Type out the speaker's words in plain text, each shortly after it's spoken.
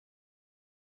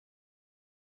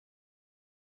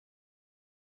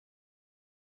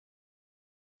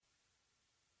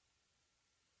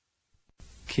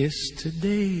Kiss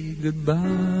today goodbye.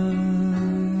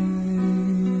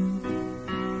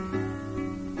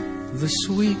 The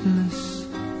sweetness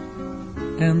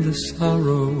and the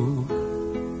sorrow.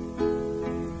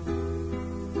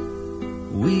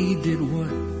 We did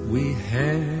what we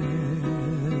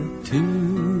had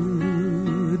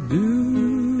to do.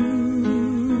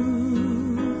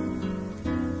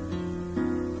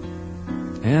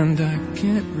 And I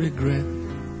can't regret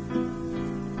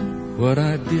what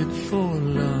I did for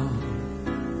love.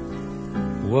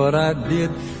 What I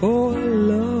did for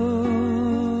love.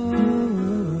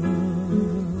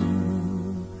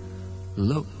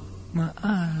 Look, my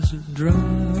eyes are dry.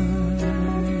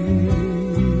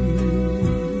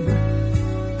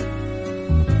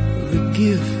 The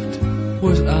gift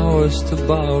was ours to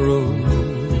borrow.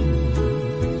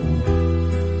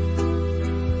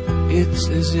 It's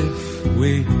as if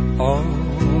we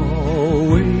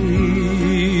always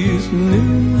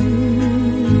knew.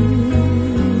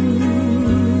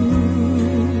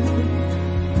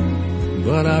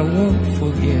 But I won't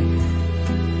forget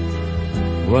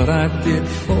what I did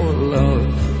for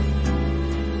love.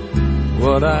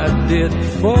 What I did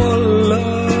for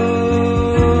love.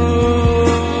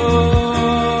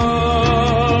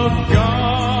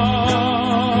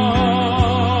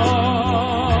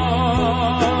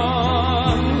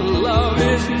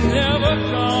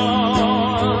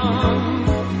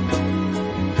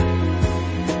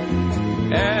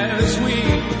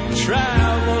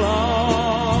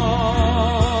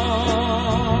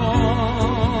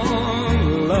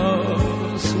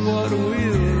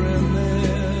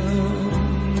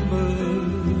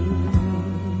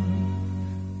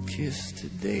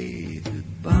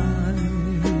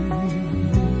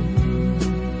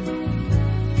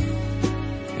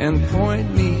 And point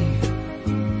me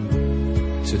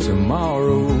to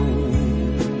tomorrow.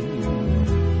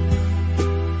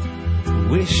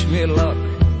 Wish me luck,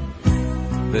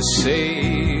 the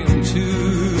same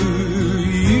to